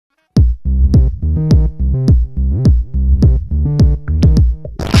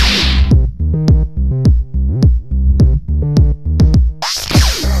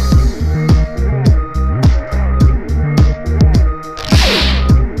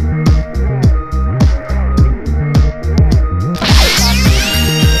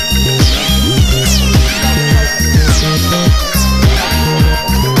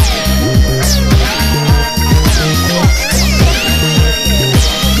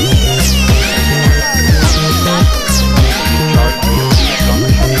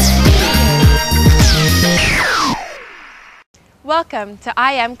Welcome to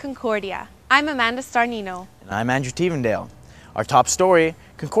Am Concordia. I'm Amanda Starnino. And I'm Andrew Tevendale. Our top story,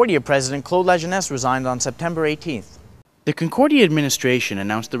 Concordia President Claude Lajeunesse resigned on September 18th. The Concordia administration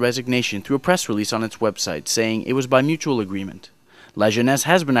announced the resignation through a press release on its website, saying it was by mutual agreement. Lajeunesse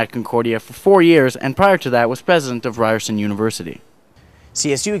has been at Concordia for 4 years and prior to that was president of Ryerson University.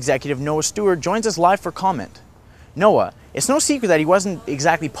 CSU executive Noah Stewart joins us live for comment. Noah, it's no secret that he wasn't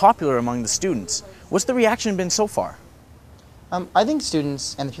exactly popular among the students. What's the reaction been so far? I think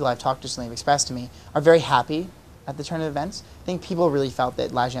students and the people I've talked to recently have expressed to me are very happy at the turn of events. I think people really felt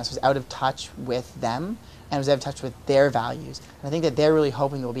that Lajeunesse was out of touch with them and was out of touch with their values. And I think that they're really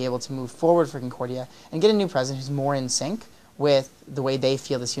hoping they'll be able to move forward for Concordia and get a new president who's more in sync with the way they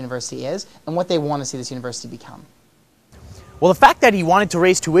feel this university is and what they want to see this university become. Well, the fact that he wanted to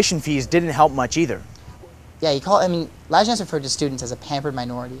raise tuition fees didn't help much either. Yeah, Lajeunesse referred to students as a pampered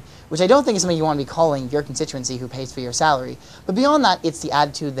minority, which I don't think is something you want to be calling your constituency who pays for your salary. But beyond that, it's the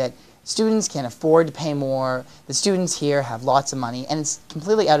attitude that students can't afford to pay more, the students here have lots of money, and it's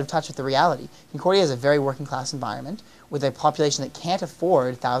completely out of touch with the reality. Concordia is a very working class environment with a population that can't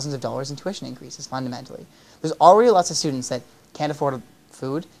afford thousands of dollars in tuition increases, fundamentally. There's already lots of students that can't afford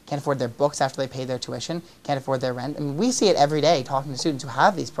food, can't afford their books after they pay their tuition, can't afford their rent. I mean, we see it every day talking to students who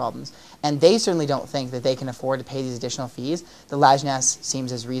have these problems, and they certainly don't think that they can afford to pay these additional fees. The Lajeunesse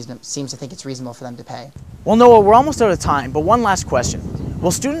seems to think it's reasonable for them to pay. Well, Noah, we're almost out of time, but one last question.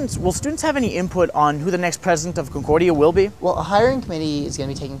 Will students have any input on who the next president of Concordia will be? Well, a hiring committee is going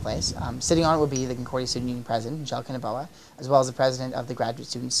to be taking place. Sitting on it will be the Concordia Student Union President, Michelle Kanaboa, as well as the President of the Graduate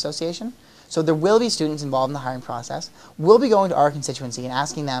Students Association. So there will be students involved in the hiring process. We'll be going to our constituency and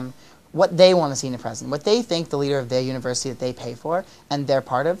asking them what they want to see in a president, what they think the leader of their university that they pay for and they're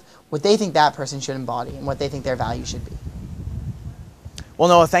part of, what they think that person should embody and what they think their values should be. Well,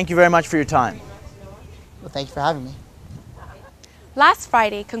 Noah, thank you very much for your time. Well, thank you for having me. Last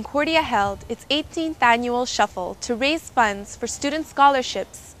Friday, Concordia held its 18th annual shuffle to raise funds for student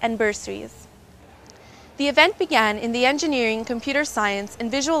scholarships and bursaries. The event began in the Engineering, Computer Science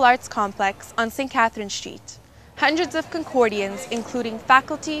and Visual Arts Complex on St. Catherine Street. Hundreds of Concordians, including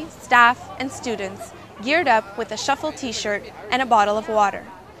faculty, staff, and students, geared up with a shuffle t-shirt and a bottle of water.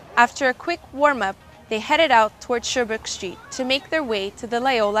 After a quick warm-up, they headed out towards Sherbrooke Street to make their way to the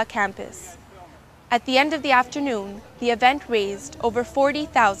Loyola campus. At the end of the afternoon, the event raised over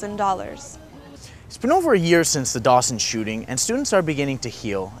 $40,000. It's been over a year since the Dawson shooting, and students are beginning to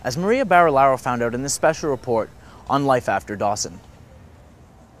heal, as Maria Barilaro found out in this special report on Life After Dawson.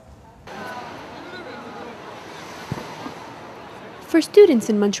 For students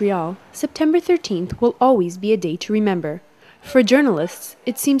in Montreal, September 13th will always be a day to remember. For journalists,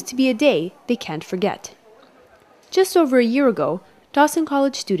 it seems to be a day they can't forget. Just over a year ago, Dawson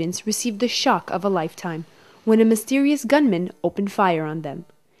College students received the shock of a lifetime when a mysterious gunman opened fire on them.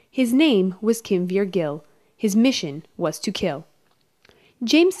 His name was Kim Virgil. His mission was to kill.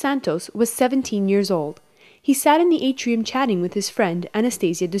 James Santos was 17 years old. He sat in the atrium chatting with his friend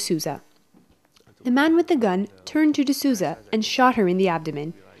Anastasia D'Souza. The man with the gun turned to D'Souza and shot her in the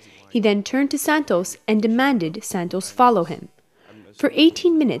abdomen. He then turned to Santos and demanded Santos follow him. For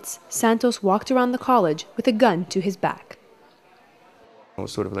 18 minutes, Santos walked around the college with a gun to his back. I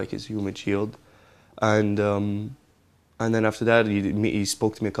was sort of like his human shield, and then after that he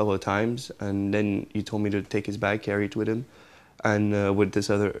spoke to me a couple of times, and then he told me to take his bag, carry it with him, and with this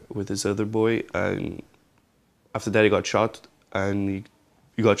other boy. And after that he got shot, and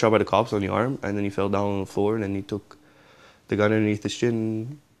he got shot by the cops on the arm, and then he fell down on the floor, and then he took the gun underneath his chin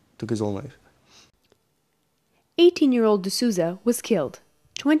and took his own life. 18-year-old D'Souza was killed.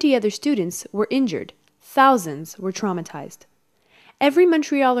 20 other students were injured. Thousands were traumatized. Every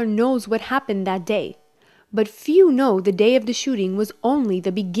Montrealer knows what happened that day, but few know the day of the shooting was only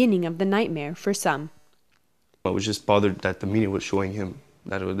the beginning of the nightmare for some. I was just bothered that the media was showing him,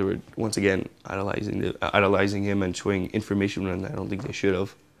 that they were once again idolizing him and showing information when I don't think they should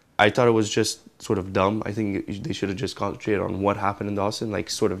have. I thought it was just sort of dumb. I think they should have just concentrated on what happened in Dawson, like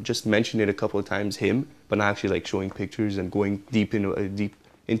sort of just mentioned it a couple of times, him, but not actually like showing pictures and going deep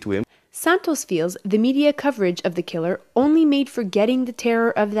into him. Santos feels the media coverage of the killer only made forgetting the terror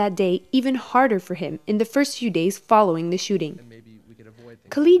of that day even harder for him in the first few days following the shooting.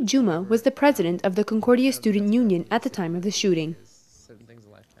 Khalid Juma was the president of the Concordia Student Union at the time of the shooting.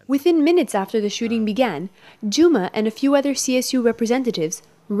 Within minutes after the shooting began, Juma and a few other CSU representatives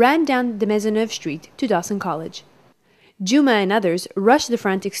ran down de Maisonneuve Street to Dawson College. Juma and others rushed the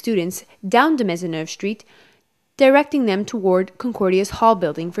frantic students down de Maisonneuve Street, directing them toward Concordia's hall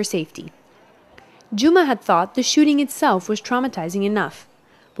building for safety. Juma had thought the shooting itself was traumatizing enough,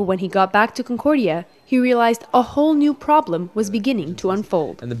 But when he got back to Concordia, he realized a whole new problem was beginning to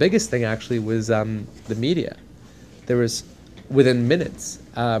unfold. And the biggest thing actually was the media. There was, within minutes,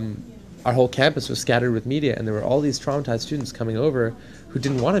 our whole campus was scattered with media, and there were all these traumatized students coming over who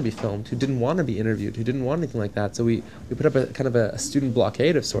didn't want to be filmed, who didn't want to be interviewed, who didn't want anything like that. So we put up a kind of a student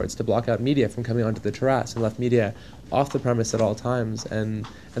blockade of sorts to block out media from coming onto the terrace and left media off the premise at all times. And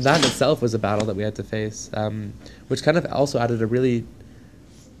that in itself was a battle that we had to face, which kind of also added a really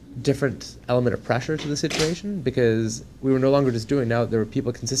different element of pressure to the situation, because we were no longer just doing, now there were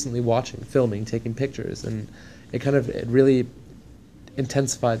people consistently watching, filming, taking pictures, and it really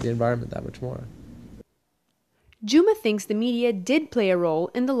intensified the environment that much more. Juma thinks the media did play a role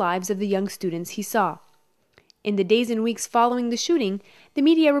in the lives of the young students he saw. In the days and weeks following the shooting, the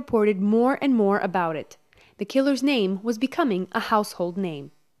media reported more and more about it. The killer's name was becoming a household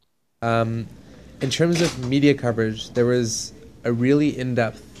name. In terms of media coverage, there was a really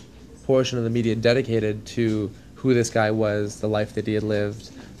in-depth portion of the media dedicated to who this guy was, the life that he had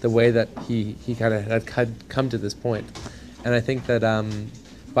lived, the way that he kind of had come to this point. And I think that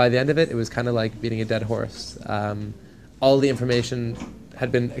by the end of it, it was kind of like beating a dead horse. All the information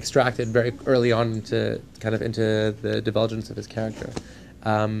had been extracted very early on into the divulgence of his character.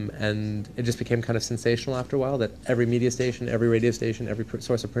 And it just became kind of sensational after a while that every media station, every radio station, every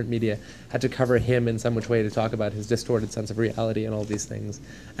source of print media had to cover him in some which way to talk about his distorted sense of reality and all these things.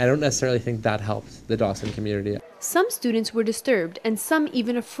 I don't necessarily think that helped the Dawson community. Some students were disturbed and some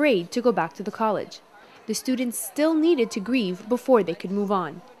even afraid to go back to the college. The students still needed to grieve before they could move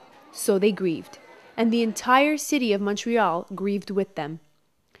on. So they grieved, and the entire city of Montreal grieved with them.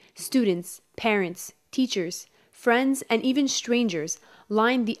 Students, parents, teachers, friends, and even strangers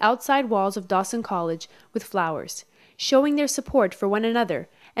lined the outside walls of Dawson College with flowers, showing their support for one another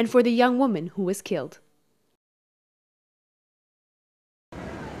and for the young woman who was killed.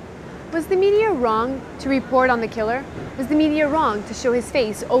 Was the media wrong to report on the killer? Was the media wrong to show his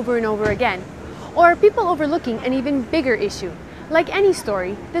face over and over again? Or are people overlooking an even bigger issue? Like any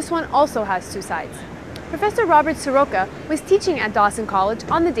story, this one also has two sides. Professor Robert Soroka was teaching at Dawson College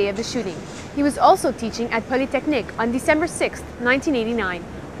on the day of the shooting. He was also teaching at Polytechnique on December 6, 1989,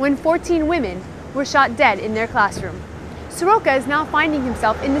 when 14 women were shot dead in their classroom. Soroka is now finding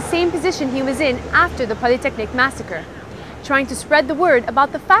himself in the same position he was in after the Polytechnique massacre, trying to spread the word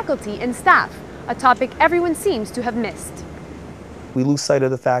about the faculty and staff, a topic everyone seems to have missed. We lose sight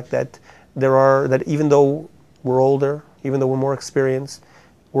of the fact that that even though we're older, even though we're more experienced,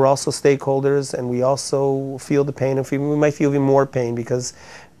 we're also stakeholders, and we also feel the pain, and we might feel even more pain, because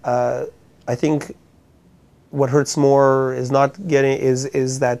I think what hurts more is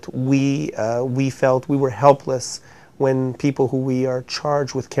that we felt we were helpless when people who we are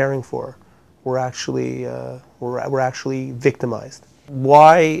charged with caring for were actually victimized.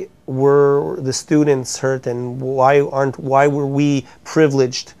 Why were the students hurt, and why were we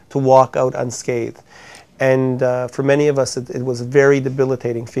privileged to walk out unscathed? And for many of us, it was a very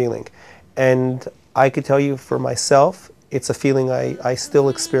debilitating feeling. And I could tell you for myself, it's a feeling I still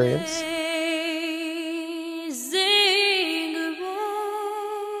experience.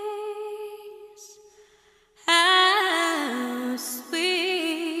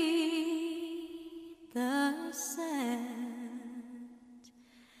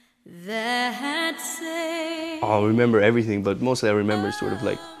 I'll remember everything, but mostly I remember sort of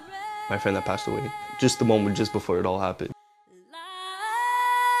like my friend that passed away. Just the moment just before it all happened.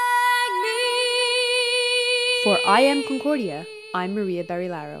 For I Am Concordia, I'm Maria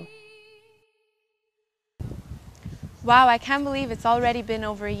Barilaro. Wow, I can't believe it's already been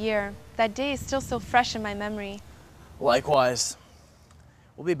over a year. That day is still so fresh in my memory. Likewise.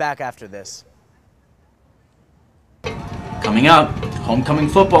 We'll be back after this. Coming up, homecoming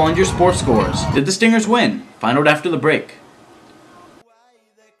football and your sports scores. Did the Stingers win? Find out after the break.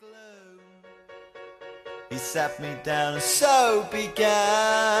 He sat me down and so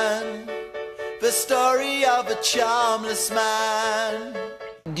began the story of a charmless man.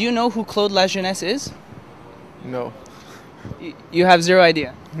 Do you know who Claude Lajeunesse is? No. You have zero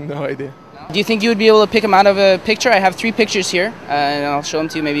idea? No idea. Do you think you would be able to pick him out of a picture? I have 3 pictures here, and I'll show them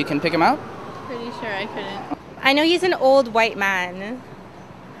to you. Maybe you can pick him out? Pretty sure I couldn't. I know he's an old white man.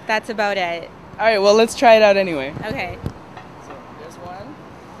 That's about it. All right, well, let's try it out anyway. Okay. So, there's one.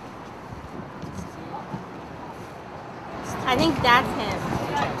 I think that's him.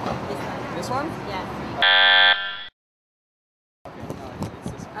 This one? Yeah.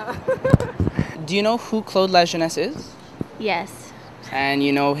 Do you know who Claude Lajeunesse is? Yes. And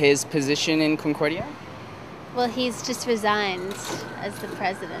you know his position in Concordia? Well, he's just resigned as the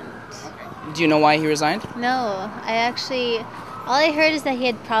president. Do you know why he resigned? No, I actually All I heard is that he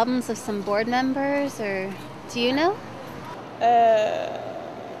had problems with some board members, or do you know?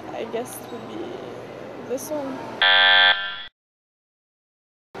 I guess it would be this one. That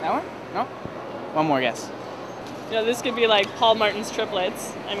one? No? One more guess. You know, this could be like Paul Martin's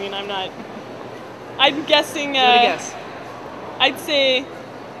Triplets. I mean, I'm guessing. Give it a guess. I'd say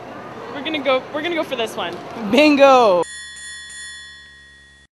we're gonna go for this one. Bingo!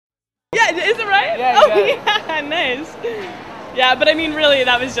 Yeah, is it right? Yeah, you got it. Yeah, nice. Yeah, but I mean, really,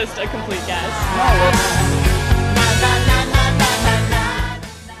 that was just a complete guess.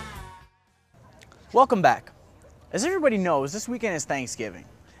 Welcome back. As everybody knows, this weekend is Thanksgiving.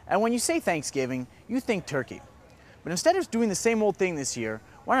 And when you say Thanksgiving, you think turkey. But instead of doing the same old thing this year,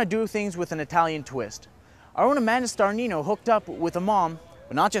 why not do things with an Italian twist? Our own Amanda Starnino hooked up with a mom,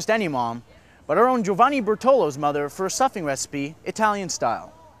 but not just any mom, but our own Giovanni Bertolo's mother for a stuffing recipe, Italian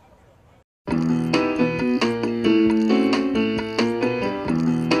style.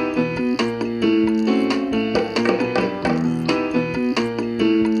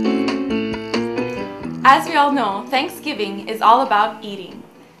 As we all know, Thanksgiving is all about eating.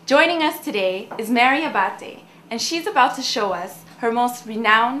 Joining us today is Mary Abate, and she's about to show us her most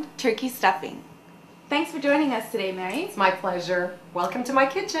renowned turkey stuffing. Thanks for joining us today, Mary. It's my pleasure. Welcome to my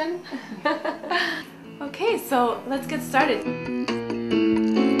kitchen. Okay, so let's get started.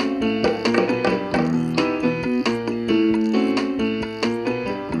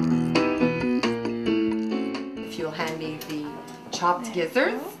 If you'll hand me the chopped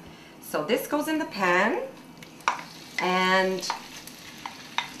gizzards. So this goes in the pan, and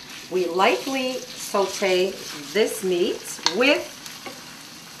we lightly saute this meat with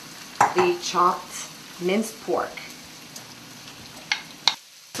the chopped minced pork.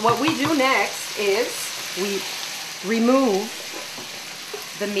 So what we do next is we remove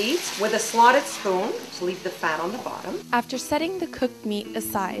the meat with a slotted spoon to leave the fat on the bottom. After setting the cooked meat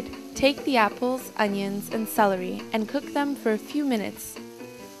aside, take the apples, onions, and celery and cook them for a few minutes.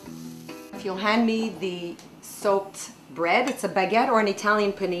 If you'll hand me the soaked bread, it's a baguette or an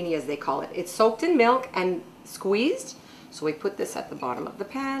Italian panini as they call it. It's soaked in milk and squeezed. So we put this at the bottom of the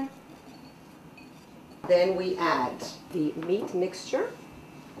pan. Then we add the meat mixture,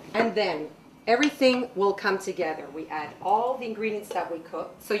 and then everything will come together. We add all the ingredients that we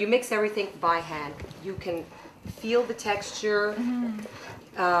cooked. So you mix everything by hand. You can feel the texture.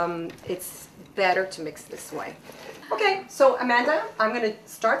 It's better to mix this way. Okay, so Amanda, I'm going to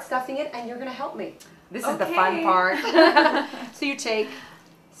start stuffing it and you're going to help me. This is the fun part. So you take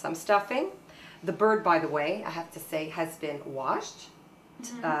some stuffing. The bird, by the way, I have to say, has been washed,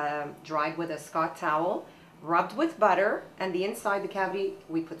 dried with a Scott towel, rubbed with butter, and the inside the cavity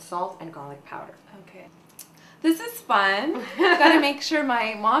we put salt and garlic powder. Okay. This is fun. Gotta make sure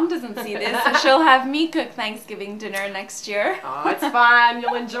my mom doesn't see this, so she'll have me cook Thanksgiving dinner next year. Oh, it's fun.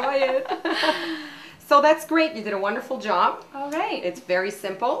 You'll enjoy it. So that's great. You did a wonderful job. All right. It's very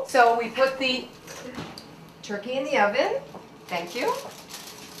simple. So we put the turkey in the oven. Thank you.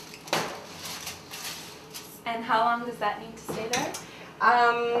 And how long does that need to stay there?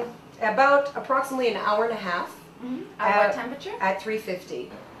 About approximately an hour and a half. At what temperature? At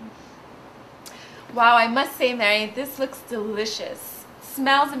 350. Wow, I must say, Mary, this looks delicious.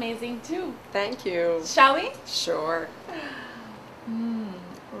 Smells amazing too. Thank you. Shall we? Sure.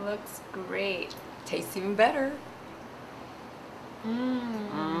 Looks great. Tastes even better.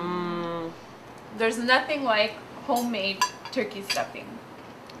 There's nothing like homemade turkey stuffing.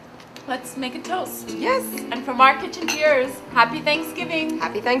 Let's make a toast. Yes. And from our kitchen to yours, happy Thanksgiving.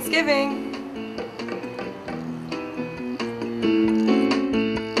 Happy Thanksgiving.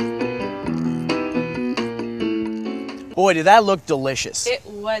 Boy, did that look delicious. It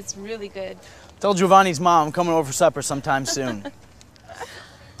was really good. Tell Giovanni's mom I'm coming over for supper sometime soon.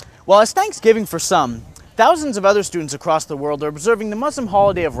 While it's Thanksgiving for some, thousands of other students across the world are observing the Muslim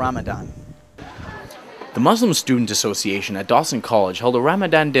holiday of Ramadan. The Muslim Student Association at Dawson College held a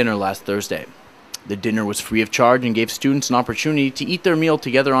Ramadan dinner last Thursday. The dinner was free of charge and gave students an opportunity to eat their meal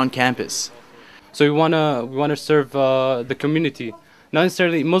together on campus. So we wanna serve the community, not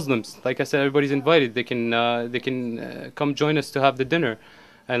necessarily Muslims. Like I said, everybody's invited. They can come join us to have the dinner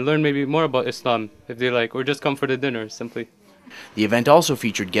and learn maybe more about Islam if they like, or just come for the dinner simply. The event also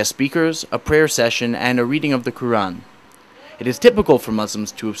featured guest speakers, a prayer session, and a reading of the Quran. It is typical for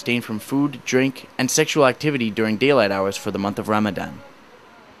Muslims to abstain from food, drink, and sexual activity during daylight hours for the month of Ramadan.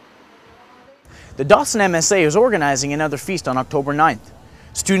 The Dawson MSA is organizing another feast on October 9th.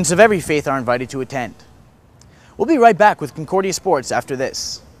 Students of every faith are invited to attend. We'll be right back with Concordia Sports after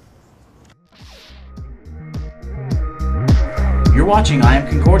this. You're watching I Am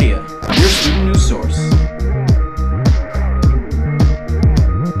Concordia, your student news source.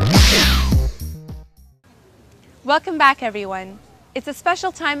 Welcome back, everyone. It's a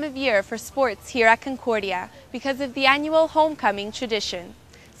special time of year for sports here at Concordia because of the annual homecoming tradition.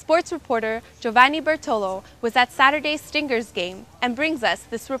 Sports reporter Giovanni Bertolo was at Saturday's Stingers game and brings us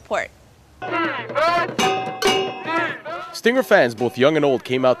this report. Stinger fans, both young and old,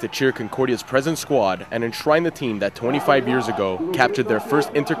 came out to cheer Concordia's present squad and enshrine the team that 25 years ago captured their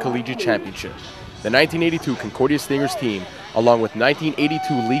first intercollegiate championship. The 1982 Concordia Stingers team, along with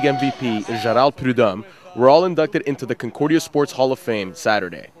 1982 league MVP Gérald Prudhomme, were all inducted into the Concordia Sports Hall of Fame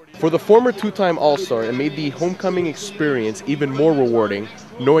Saturday. For the former two-time All-Star, it made the homecoming experience even more rewarding,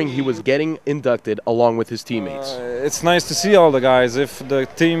 knowing he was getting inducted along with his teammates. It's nice to see all the guys. If the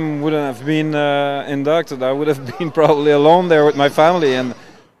team wouldn't have been inducted, I would have been probably alone there with my family. And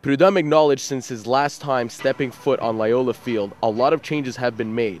Prudhomme acknowledged since his last time stepping foot on Loyola Field, a lot of changes have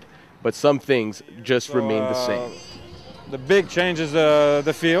been made, but some things just remain the same. The big change is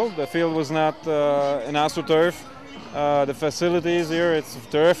the field. The field was not an AstroTurf. The facilities here, it's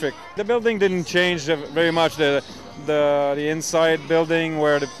terrific. The building didn't change very much. The inside building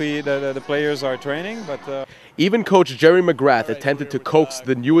where the players are training, but even coach Jerry McGrath attempted to coax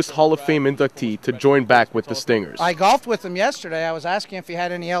the newest Hall of Fame inductee to join back with the Stingers. I golfed with him yesterday. I was asking if he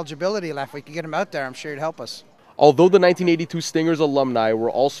had any eligibility left. We could get him out there. I'm sure he'd help us. Although the 1982 Stingers alumni were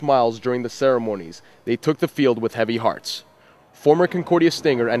all smiles during the ceremonies, they took the field with heavy hearts. Former Concordia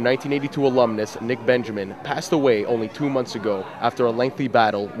Stinger and 1982 alumnus Nick Benjamin passed away only 2 months ago after a lengthy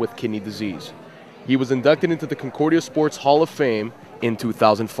battle with kidney disease. He was inducted into the Concordia Sports Hall of Fame in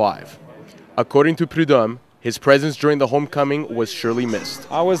 2005. According to Prudhomme, his presence during the homecoming was surely missed.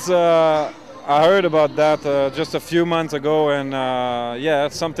 I heard about that just a few months ago, and yeah,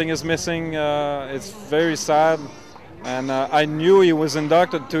 something is missing. It's very sad, and I knew he was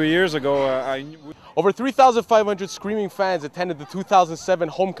inducted 2 years ago. Over 3,500 screaming fans attended the 2007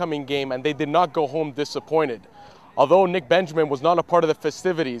 homecoming game, and they did not go home disappointed. Although Nick Benjamin was not a part of the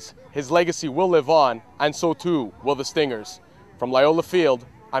festivities, his legacy will live on, and so too will the Stingers. From Loyola Field,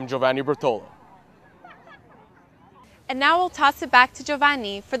 I'm Giovanni Bertolo. And now we'll toss it back to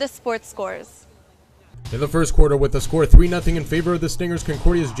Giovanni for the sports scores. In the first quarter, with the score 3-0 in favor of the Stingers,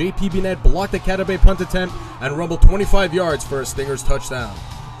 Concordia's J.P. Binet blocked the Catabay punt attempt and rumbled 25 yards for a Stingers touchdown.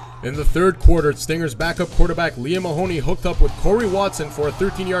 In the third quarter, Stingers backup quarterback Liam Mahoney hooked up with Corey Watson for a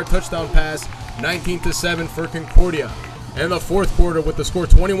 13-yard touchdown pass, 19-7 for Concordia. In the fourth quarter, with the score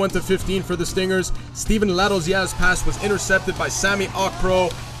 21-15 for the Stingers, Steven Ladozia's pass was intercepted by Sammy Okpro.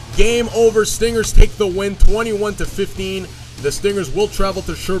 Game over. Stingers take the win, 21-15. The Stingers will travel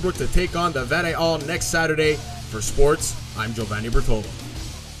to Sherbrooke to take on the Vareal next Saturday. For sports, I'm Giovanni Bertolo.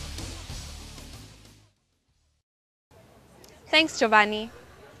 Thanks, Giovanni.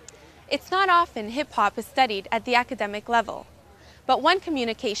 It's not often hip-hop is studied at the academic level, but one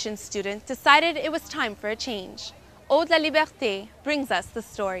communications student decided it was time for a change. Ode la Liberté brings us the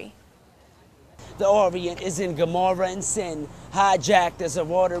story. The Orient is in Gomorrah and sin, hijacked as a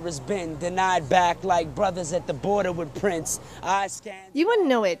water has been, denied back like brothers at the border with Prince. You wouldn't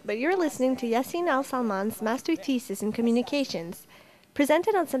know it, but you're listening to Yassine Al-Salman's master thesis in communications.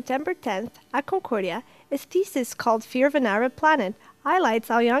 Presented on September 10th at Concordia, his thesis called Fear of an Arab Planet highlights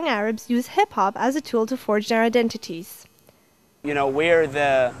how young Arabs use hip-hop as a tool to forge their identities. You know, we're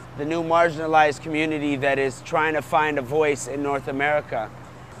the new marginalized community that is trying to find a voice in North America.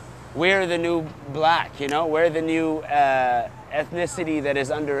 We're the new black, you know, we're the new ethnicity that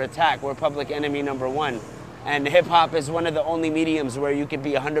is under attack. We're public enemy #1. And hip-hop is one of the only mediums where you can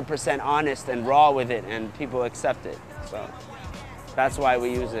be 100% honest and raw with it and people accept it. So that's why we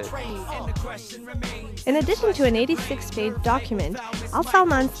use it. In addition to an 86-page document,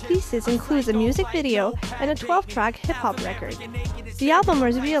 Al-Salman's thesis includes a music video and a 12-track hip-hop record. The album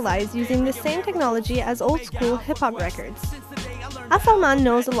was realized using the same technology as old-school hip-hop records. Al-Salman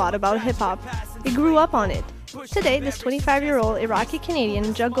knows a lot about hip-hop. He grew up on it. Today, this 25-year-old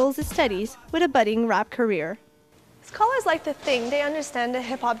Iraqi-Canadian juggles his studies with a budding rap career. Scholars like to think they understand the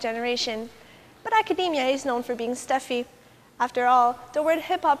hip-hop generation, but academia is known for being stuffy. After all, the word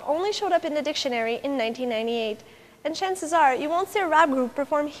hip-hop only showed up in the dictionary in 1998, and chances are you won't see a rap group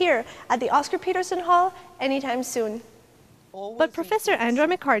perform here at the Oscar Peterson Hall anytime soon. But Professor Andrea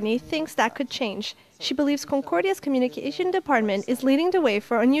McCartney thinks that could change. She believes Concordia's communication department is leading the way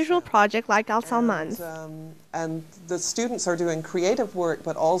for an unusual project like Al-Salman's. And the students are doing creative work,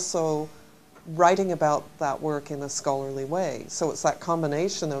 but also writing about that work in a scholarly way. So it's that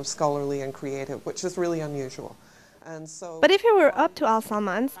combination of scholarly and creative, which is really unusual. But if it were up to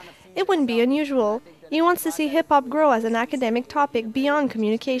Al-Salman's, it wouldn't be unusual. He wants to see hip-hop grow as an academic topic beyond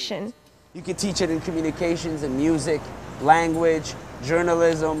communication. You can teach it in communications and music, language,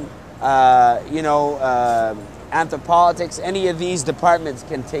 journalism, anthropologics, any of these departments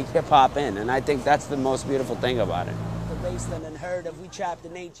can take hip hop in, and I think that's the most beautiful thing about it.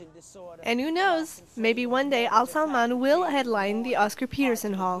 And who knows, maybe one day Al Salman will headline the Oscar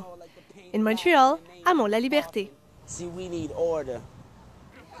Peterson Hall. In Montreal, à Mont la Liberté. See, we need order.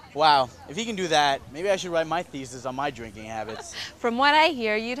 Wow, if he can do that, maybe I should write my thesis on my drinking habits. From what I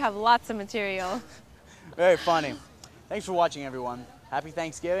hear, you'd have lots of material. Very funny. Thanks for watching, everyone. Happy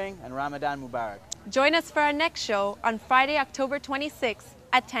Thanksgiving and Ramadan Mubarak. Join us for our next show on Friday, October 26th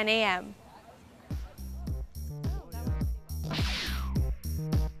at 10 a.m.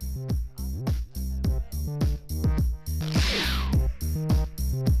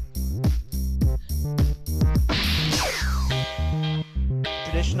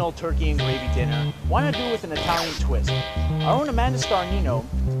 Traditional turkey and gravy dinner. Why not do it with an Italian twist? Our own Amanda Starnino.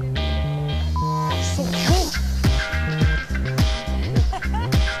 So cute.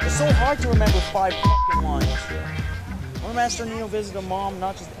 It's so hard to remember 5 fucking lines. When Amanda Starnino visited a mom,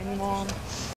 not just any mom.